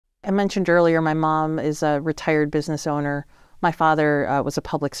I mentioned earlier, my mom is a retired business owner. My father was a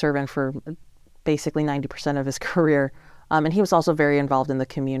public servant for basically 90% of his career. And he was also very involved in the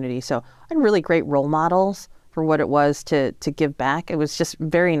community. So I had really great role models for what it was to give back. It was just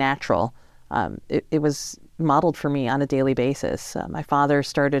very natural. It was modeled for me on a daily basis. My father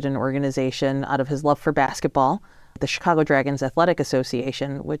started an organization out of his love for basketball, the Chicago Dragons Athletic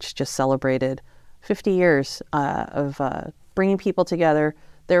Association, which just celebrated 50 years of bringing people together.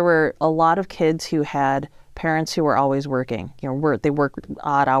 There were a lot of kids who had parents who were always working. They worked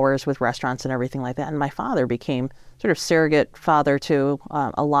odd hours with restaurants and everything like that. And my father became sort of surrogate father to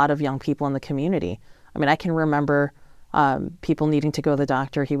a lot of young people in the community. I mean, I can remember people needing to go to the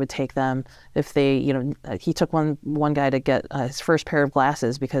doctor. He would take them if they, he took one guy to get his first pair of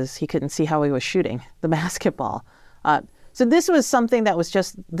glasses because he couldn't see how he was shooting the basketball. So this was something that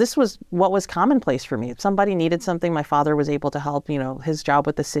this was what was commonplace for me. If somebody needed something, my father was able to help. His job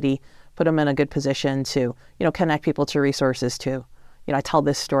with the city put him in a good position to, connect people to resources too. I tell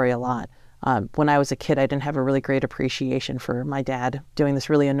this story a lot. When I was a kid, I didn't have a really great appreciation for my dad doing this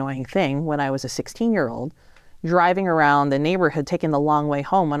really annoying thing when I was a 16-year-old, driving around the neighborhood, taking the long way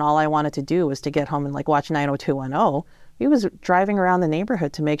home when all I wanted to do was to get home and watch 90210. He was driving around the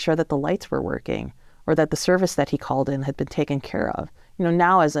neighborhood to make sure that the lights were working or that the service that he called in had been taken care of.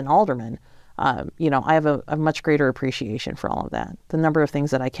 Now as an alderman, I have a much greater appreciation for all of that. The number of things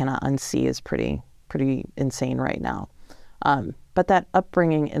that I cannot unsee is pretty insane right now. But that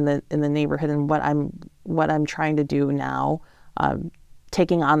upbringing in the neighborhood and what I'm trying to do now,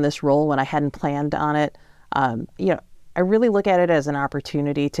 taking on this role when I hadn't planned on it, I really look at it as an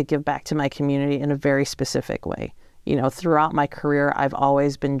opportunity to give back to my community in a very specific way. Throughout my career, I've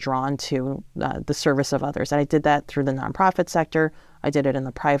always been drawn to the service of others. And I did that through the nonprofit sector. I did it in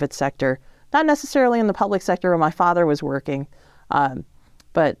the private sector, not necessarily in the public sector where my father was working.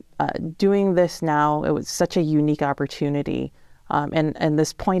 But doing this now, it was such a unique opportunity. And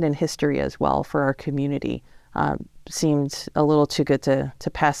this point in history as well for our community seemed a little too good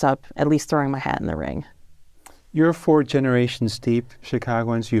to pass up, at least throwing my hat in the ring. You're 4 generations deep,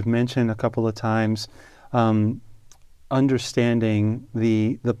 Chicagoans. You've mentioned a couple of times understanding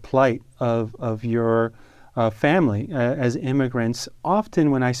the plight of your family as immigrants.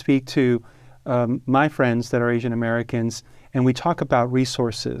 Often when I speak to my friends that are Asian Americans and we talk about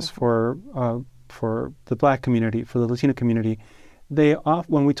resources for the Black community, for the Latino community,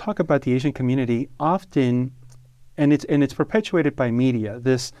 when we talk about the Asian community, often, and it's perpetuated by media,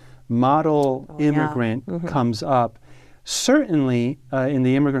 this model immigrant comes up. Certainly in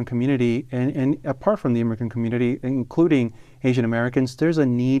the immigrant community and apart from the immigrant community, including Asian Americans, there's a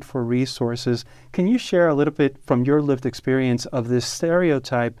need for resources. Can you share a little bit from your lived experience of this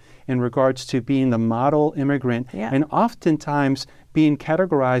stereotype in regards to being the model immigrant and oftentimes being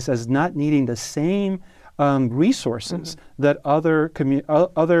categorized as not needing the same resources that other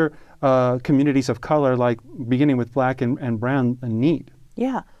communities of color, like beginning with Black and Brown, need?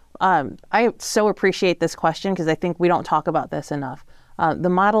 Yeah. I so appreciate this question because I think we don't talk about this enough. The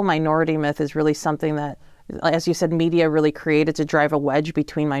model minority myth is really something that, as you said, media really created to drive a wedge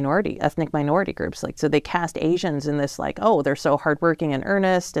between ethnic minority groups. So they cast Asians in this they're so hardworking and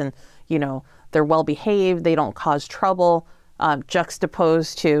earnest and, they're well-behaved, they don't cause trouble,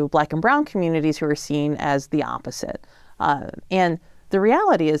 juxtaposed to Black and Brown communities who are seen as the opposite. And the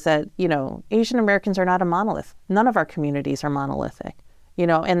reality is that, Asian Americans are not a monolith. None of our communities are monolithic.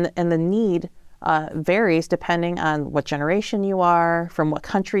 And the need varies depending on what generation you are, from what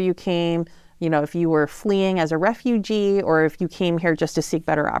country you came, if you were fleeing as a refugee or if you came here just to seek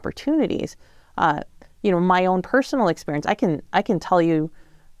better opportunities. My own personal experience, I can tell you,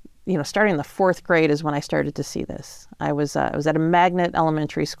 starting in the 4th grade is when I started to see this. I was at a magnet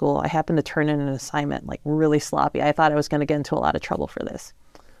elementary school. I happened to turn in an assignment really sloppy. I thought I was going to get into a lot of trouble for this.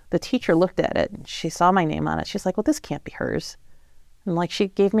 The teacher looked at it and she saw my name on it. She's like, well, this can't be hers. And she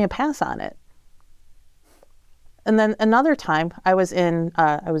gave me a pass on it. And then another time I was in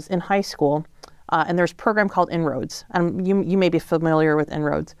high school and there's a program called Inroads. And you may be familiar with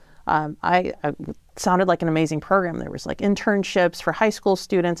Inroads. I sounded like an amazing program. There was internships for high school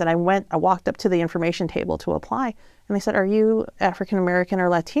students. And I walked up to the information table to apply. And they said, are you African American or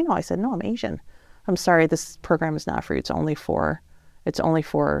Latino? I said, no, I'm Asian. I'm sorry, this program is not for you. It's only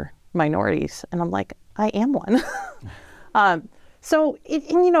for minorities. And I'm like, I am one. So,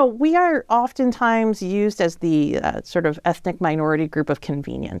 we are oftentimes used as the sort of ethnic minority group of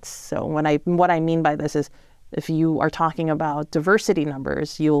convenience. So what I mean by this is if you are talking about diversity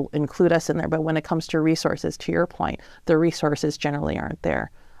numbers, you'll include us in there. But when it comes to resources, to your point, the resources generally aren't there.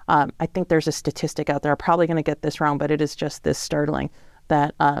 I think there's a statistic out there. I'm probably going to get this wrong, but it is just this startling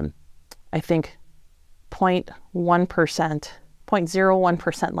that I think 0.1%,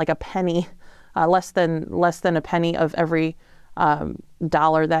 0.01%, like a penny, less than a penny of every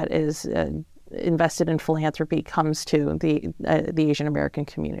dollar that is invested in philanthropy comes to the Asian American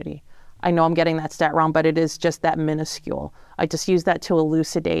community. I know I'm getting that stat wrong, but it is just that minuscule. I just use that to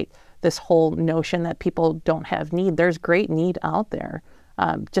elucidate this whole notion that people don't have need. There's great need out there.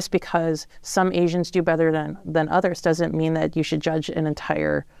 Just because some Asians do better than others doesn't mean that you should judge an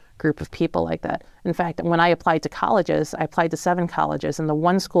entire group of people like that. In fact, when I applied to colleges, I applied to 7 colleges, and the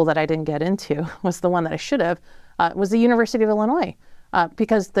one school that I didn't get into was the one that I should have, was the University of Illinois.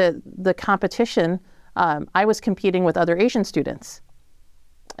 Because the competition, I was competing with other Asian students.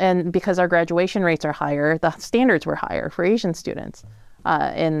 And because our graduation rates are higher, the standards were higher for Asian students.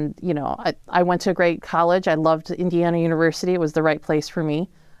 And, you know, I went to a great college. I loved Indiana University. It was the right place for me.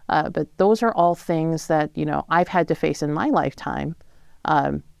 But those are all things that, you know, I've had to face in my lifetime,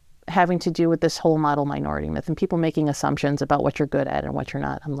 having to do with this whole model minority myth and people making assumptions about what you're good at and what you're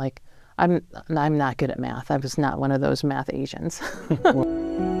not. I'm like, I'm not good at math. I was not one of those math Asians.